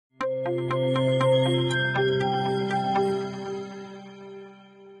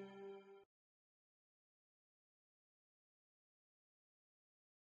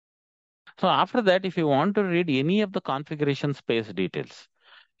So after that, if you want to read any of the configuration space details,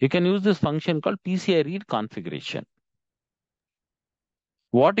 you can use this function called PCI read configuration.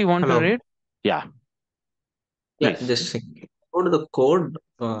 What you want to Hello. read? Yeah, Yeah, please. just go to the code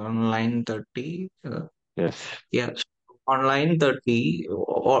on line 30. Yes. Yeah, so on line 30,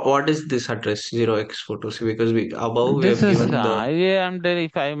 what is this address 0x42? Because we above we This have is, given the yeah,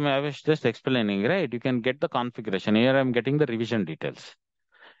 if I was just explaining, right? You can get the configuration. Here I'm getting the revision details.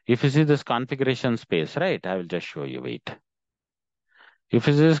 If you see this configuration space, right? I will just show you. Wait. If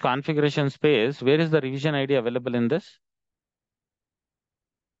you see this configuration space, where is the revision ID available in this?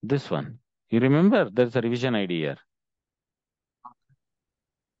 This one. You remember there's a revision ID here.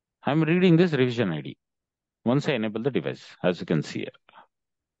 I'm reading this revision ID once I enable the device, as you can see here.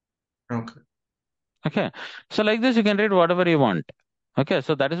 okay. Okay. So like this, you can read whatever you want. Okay.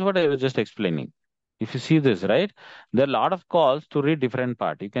 So that is what I was just explaining. If you see this, right, there are a lot of calls to read different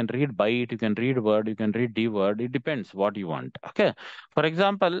part. You can read byte, you can read word, you can read D word. It depends what you want. Okay. For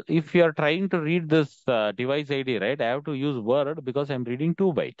example, if you are trying to read this device ID, right, I have to use word because I'm reading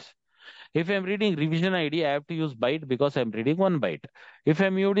 2 bytes. If I'm reading revision ID, I have to use byte because I'm reading 1 byte. If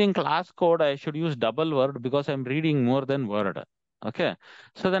I'm using class code, I should use double word because I'm reading more than word. Okay.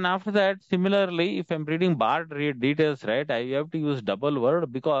 So then after that, similarly, if I'm reading bar read details, right, I have to use double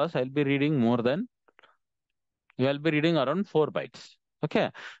word because I'll be reading more than, you'll be reading around 4 bytes. Okay.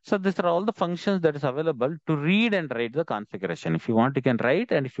 So these are all the functions that is available to read and write the configuration. If you want, you can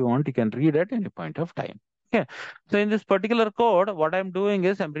write, and if you want, you can read at any point of time. Okay. So in this particular code, what I'm doing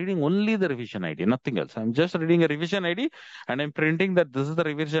is I'm reading only the revision ID, nothing else. I'm just reading a revision ID and I'm printing that this is the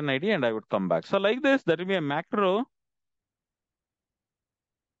revision ID and I would come back. So like this, there will be a macro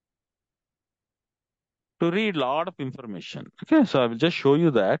to read lot of information. Okay. So I will just show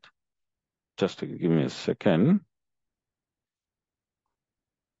you that. Just give me a second.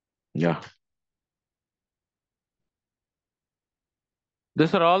 Yeah.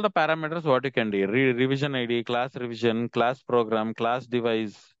 These are all the parameters what you can do. Revision ID, class revision, class program, class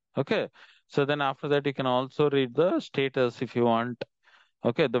device. Okay. So then after that, you can also read the status if you want.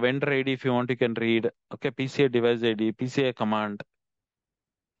 Okay. The vendor ID if you want, you can read. Okay. PCI device ID, PCI command,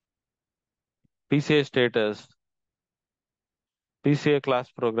 PCI status, PCI class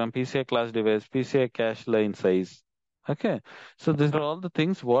program, PCI class device, PCI cache line size. Okay. So these are all the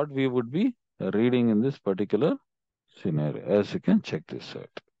things what we would be reading in this particular scenario. As you can check this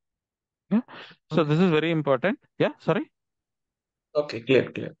out. Yeah. So Okay. this is very important. Yeah. Sorry. Okay,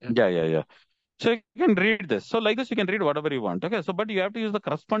 clear, clear. Yeah. Yeah. So you can read this. So like this, you can read whatever you want. Okay. So, but you have to use the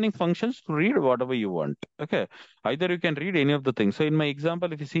corresponding functions to read whatever you want. Okay. Either you can read any of the things. So in my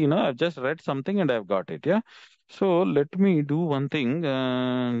example, if you see, I've just read something and I've got it. Yeah. So let me do one thing.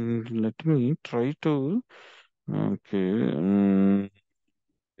 Let me try to. Okay. I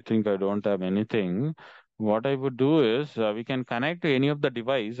think I don't have anything. What I would do is we can connect to any of the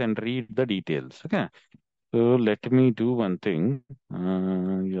device and read the details. Okay. So let me do one thing.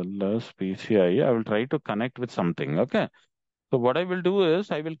 LS PCI. I will try to connect with something. Okay. So what I will do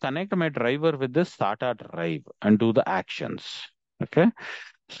is I will connect my driver with this SATA drive and do the actions. Okay.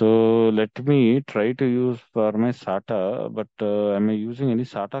 So let me try to use for my SATA, but am I using any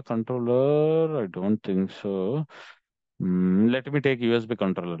SATA controller? I don't think so. Let me take USB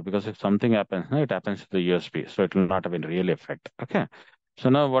controller because if something happens, no, it happens to the USB, so it will not have any real effect. Okay. So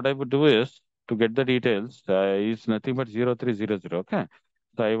now what I would do is to get the details is nothing but 0300. Okay.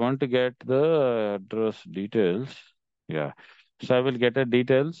 So I want to get the address details. Yeah. So I will get the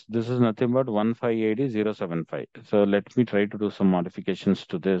details. This is nothing but 1580075. So let me try to do some modifications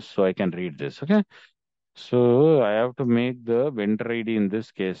to this so I can read this. Okay. So I have to make the vendor ID in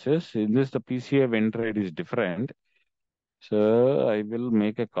this cases. In this, the PCA vendor ID is different. So I will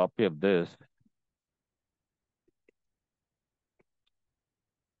make a copy of this.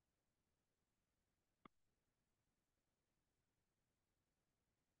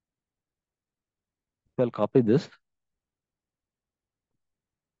 I'll copy this.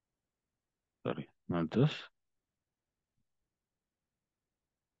 Sorry, not this.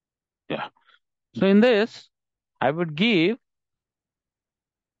 Yeah. So in this, I would give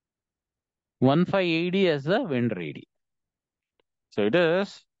 1580 as the vendor ID. So it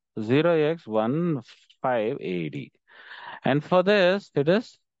is 0x1580. And for this, it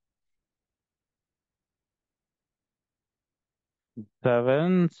is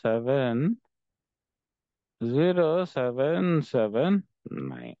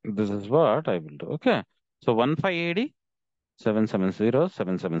 770779. This is what I will do. Okay. So 1580.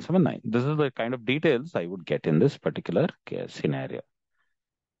 7707779. This is the kind of details I would get in this particular case scenario.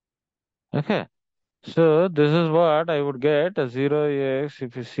 Okay. So this is what I would get 0x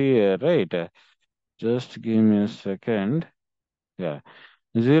if you see here, right? Just give me a second. Yeah.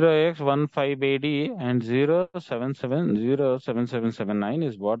 0x15AD and 0777779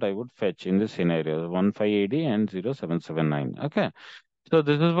 is what I would fetch in this scenario. 15AD and 0779. Okay. So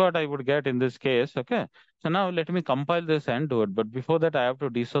this is what I would get in this case. Okay. So now let me compile this and do it. But before that, I have to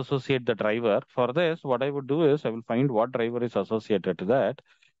disassociate the driver. For this, what I would do is I will find what driver is associated to that.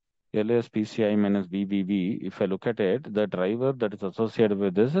 LS PCI minus BBB. If I look at it, the driver that is associated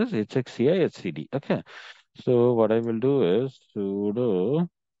with this is HXCI HCD. Okay. So what I will do is sudo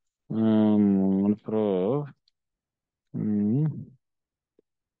pro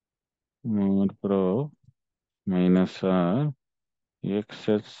mod pro minus R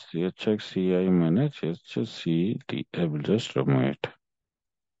HXCI minus HCD. I will just remove it.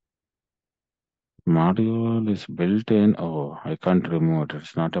 Module is built in. Oh, I can't remove it.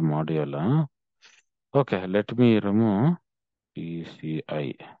 It's not a module, huh? Okay, let me remove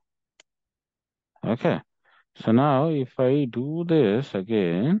PCI. Okay. So now if I do this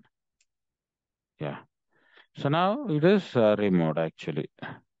again, yeah. So now it is removed actually.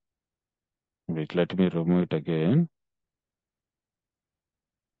 Wait, let me remove it again.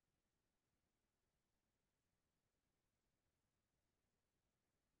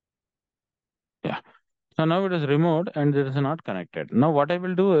 Yeah. So now it is removed and it is not connected. Now what I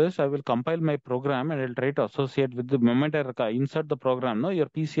will do is I will compile my program and I'll try to associate with the moment I insert the program. No, your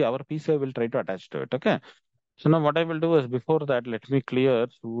PC, our PC will try to attach to it. Okay. So now what I will do is before that, let me clear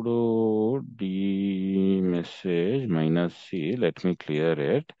sudo d message minus c. Let me clear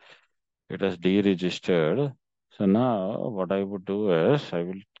it. It has deregistered. So now what I would do is I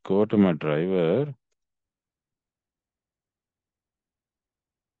will go to my driver.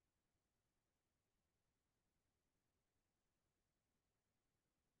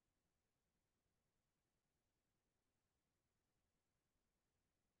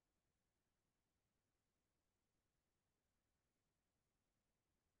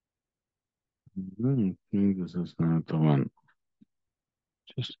 I think this is not the one.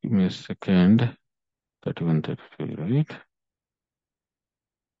 Just give me a second. 3133, right?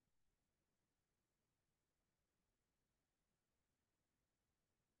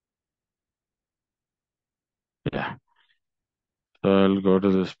 Yeah. So I'll go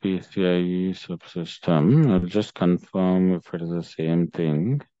to this PCIe subsystem. I'll just confirm if it is the same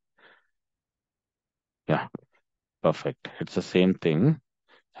thing. Yeah, perfect. It's the same thing.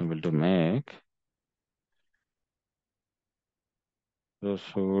 I will do make. So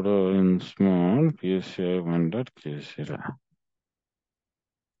sudo in small PCI 1.k0.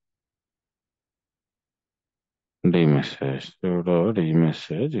 Demessage. Sudo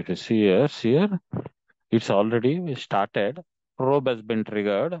demessage. If you see here, it's already started. Probe has been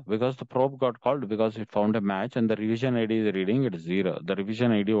triggered because the probe got called because it found a match and the revision ID is reading it is zero. The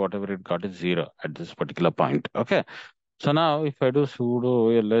revision ID, whatever it got, is zero at this particular point. Okay. So now if I do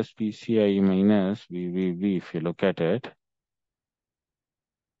sudo ls PCI minus VVV, if you look at it,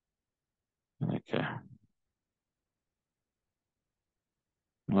 okay.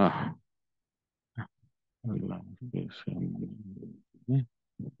 Ah,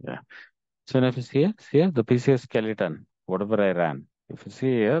 yeah. So now if you see here, the PCI skeleton, whatever I ran. If you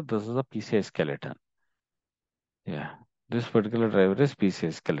see here, this is a PCI skeleton. Yeah. This particular driver is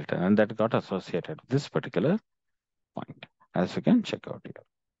PCI skeleton, and that got associated with this particular point, as you can check out here.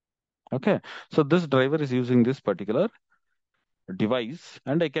 Okay. So this driver is using this particular device,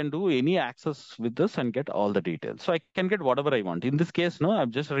 and I can do any access with this and get all the details. So I can get whatever I want. In this case, no,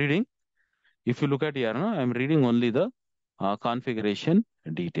 I'm just reading. If you look at here, no, I'm reading only the configuration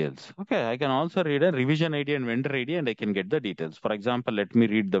details. Okay, I can also read a revision ID and vendor ID and I can get the details. For example, let me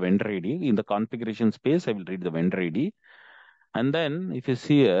read the vendor ID. In the configuration space, I will read the vendor ID. And then if you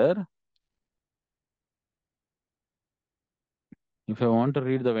see here, if I want to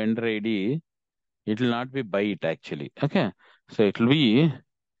read the vendor ID, it will not be byte actually. Okay, so it will be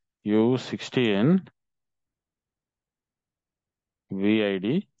U16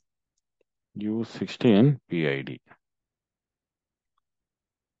 VID U16 PID.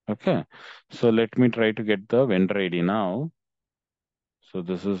 Okay, so let me try to get the vendor ID now. So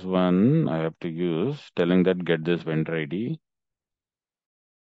this is one I have to use, telling that get this vendor ID.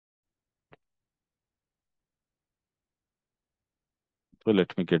 So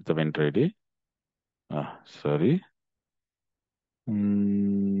let me get the vendor ID. Sorry.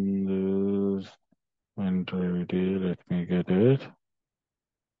 This vendor ID, let me get it.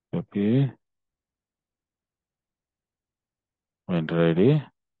 Copy. vendor ID,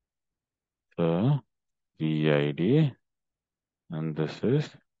 so VID, and this is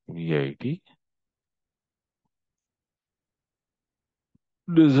VID.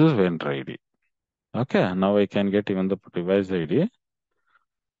 This is vendor ID. Okay, now I can get even the device ID.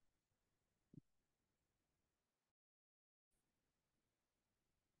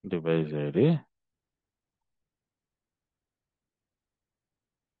 Device ID.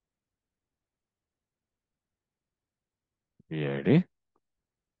 VID.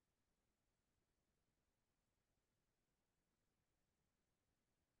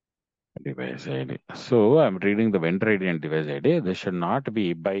 Device ID. So I'm reading the vendor ID and device ID. This should not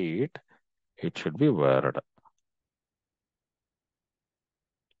be byte. It should be word.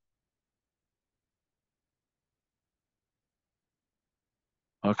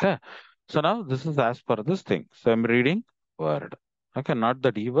 Okay. So now this is as per this thing. So I'm reading word. Okay, not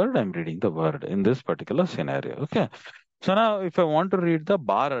the D word, I'm reading the word in this particular scenario. Okay. So now if I want to read the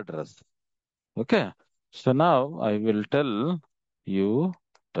bar address, okay. So now I will tell you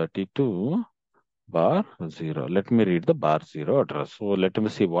 32 bar 0. Let me read the bar 0 address. So let me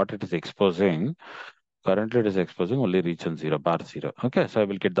see what it is exposing. Currently it is exposing only region 0, bar 0. Okay. So I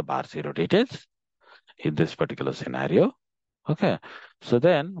will get the bar 0 details in this particular scenario. Okay. So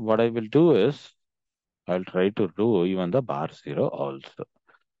then what I will do is I'll try to do even the bar 0 also.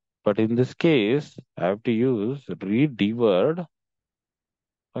 But in this case, I have to use read D word.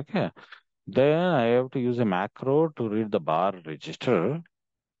 Okay. Then I have to use a macro to read the bar register.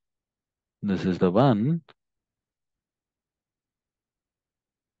 This is the one.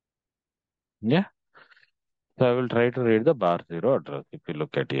 Yeah. So I will try to read the bar 0 address if you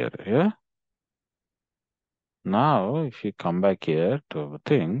look at here. Yeah. Now, if you come back here to the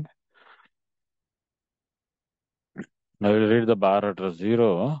thing, I will read the bar address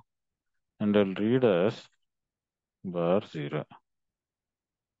 0 and I'll read as bar 0.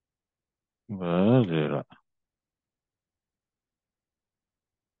 Bar 0.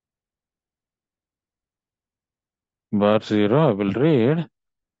 Bar 0, I will read.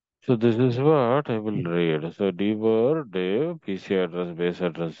 So this is what I will read. So dbar dev PC address base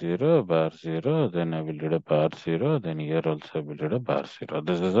address 0 bar 0. Then I will read a bar 0. Then here also I will read a bar 0.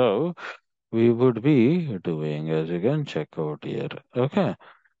 This is how we would be doing, as you can check out here. Okay.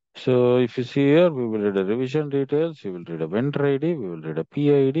 So if you see here, we will read a revision details, we will read a vendor ID, we will read a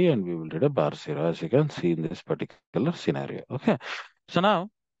PID, and we will read a bar 0, as you can see in this particular scenario. Okay. So now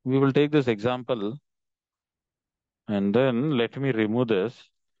we will take this example and then let me remove this.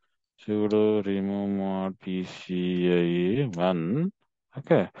 Sudo remove mod PCIe 1.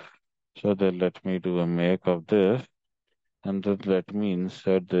 Okay. So then let me do a make of this. And then let me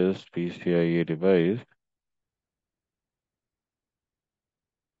insert this PCIe device.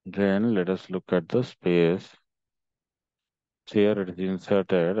 Then let us look at the space. Here it is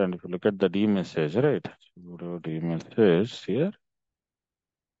inserted. And if you look at the D message, right? Sudo D message here.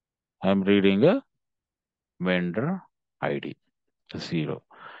 I'm reading a vendor ID 0.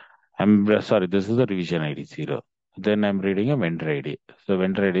 I'm sorry, this is the revision ID 0. Then I'm reading a vendor ID. So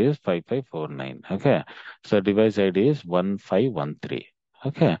vendor ID is 5549. Okay. So device ID is 1513.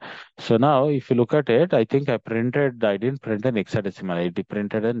 Okay. So now if you look at it, I think I didn't print an hexadecimal, I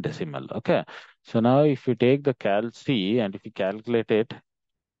printed a decimal. Okay. So now if you take the cal C and if you calculate it,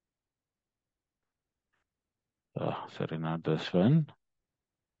 oh, sorry, not this one.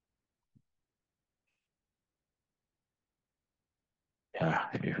 Yeah.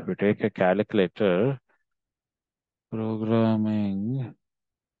 If you take a calculator, programming,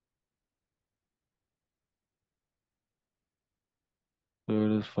 so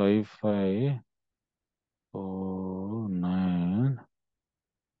it is 5549.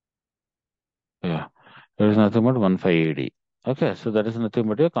 Yeah, there is nothing but 1580. Okay, so that is nothing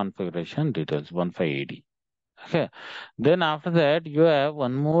but your configuration details 1580. Okay, then after that you have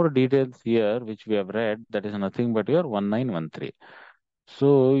one more details here which we have read, that is nothing but your 1913.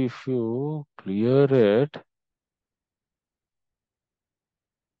 So if you clear it,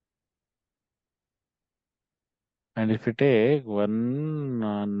 and if you take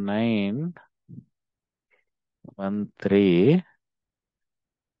 1913,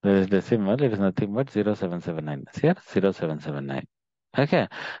 there is decimal, it is nothing but 0779. Here 0779. Okay,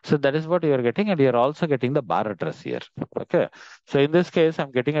 so that is what you are getting, and you are also getting the bar address here. Okay, so in this case,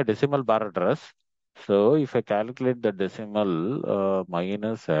 I'm getting a decimal bar address. So if I calculate the decimal,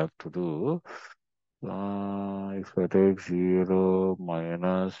 minus I have to do, if I take 0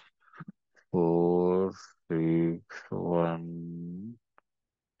 minus 4, 6, 1,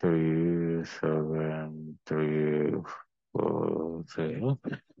 3, 7, 3, 4, 0.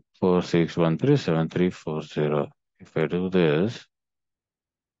 4, 6, 1, 3, 7, 3, 4, 0. If I do this,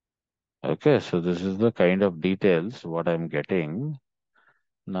 okay, so this is the kind of details what I'm getting.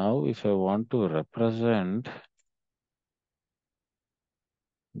 Now, if I want to represent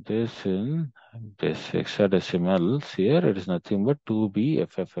this in this hexadecimals, here it is nothing but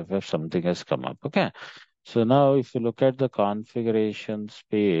 2B something has come up. Okay. So now if you look at the configuration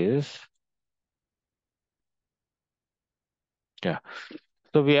space, yeah.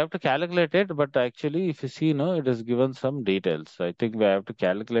 So we have to calculate it, but actually if you see, no, it is given some details. I think we have to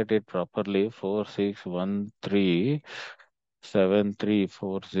calculate it properly.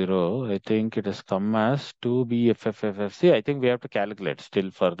 46137340. I think it has come as 2BFFFFC. I think we have to calculate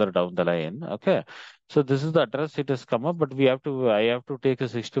still further down the line. Okay. So this is the address it has come up, but I have to take a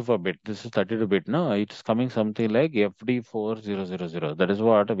 64 bit. This is 32 bit. No, it's coming something like FD4000. That is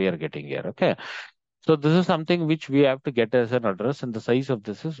what we are getting here. Okay. So this is something which we have to get as an address, and the size of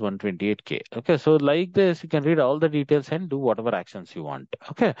this is 128K. Okay, so like this, you can read all the details and do whatever actions you want.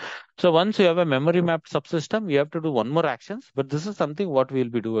 Okay, so once you have a memory mapped subsystem, you have to do one more actions, but this is something what we'll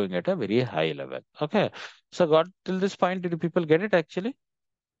be doing at a very high level. Okay, so got till this point, did people get it actually?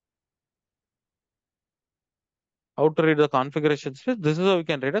 How to read the configuration space? This is how we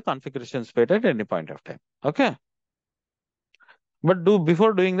can read a configuration space at any point of time. Okay. But do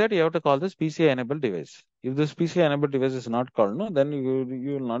before doing that, you have to call this PCI enabled device. If this PCI enabled device is not called, no, then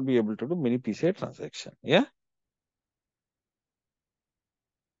you will not be able to do many PCI transaction. Yeah.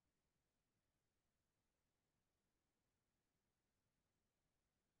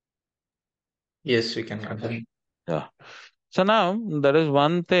 Yes, we can continue. Yeah. So now there is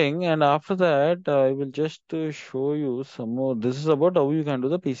one thing, and after that, I will just show you some more. This is about how you can do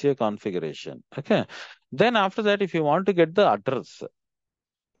the PCI configuration. Okay. Then after that, if you want to get the address,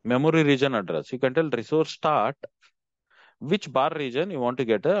 memory region address, you can tell resource start which bar region you want to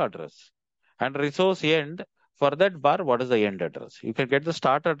get the address, and resource end for that bar. What is the end address? You can get the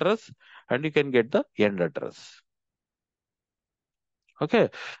start address and you can get the end address. Okay.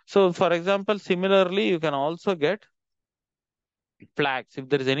 So for example, similarly, you can also get flags. If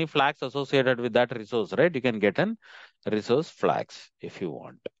there is any flags associated with that resource, right? You can get an resource flags if you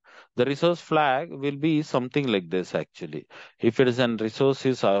want. The resource flag will be something like this actually. If it is an resource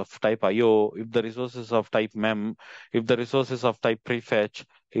is of type IO, if the resource is of type mem, if the resource is of type prefetch,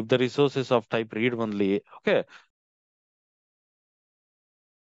 if the resource is of type read only, okay.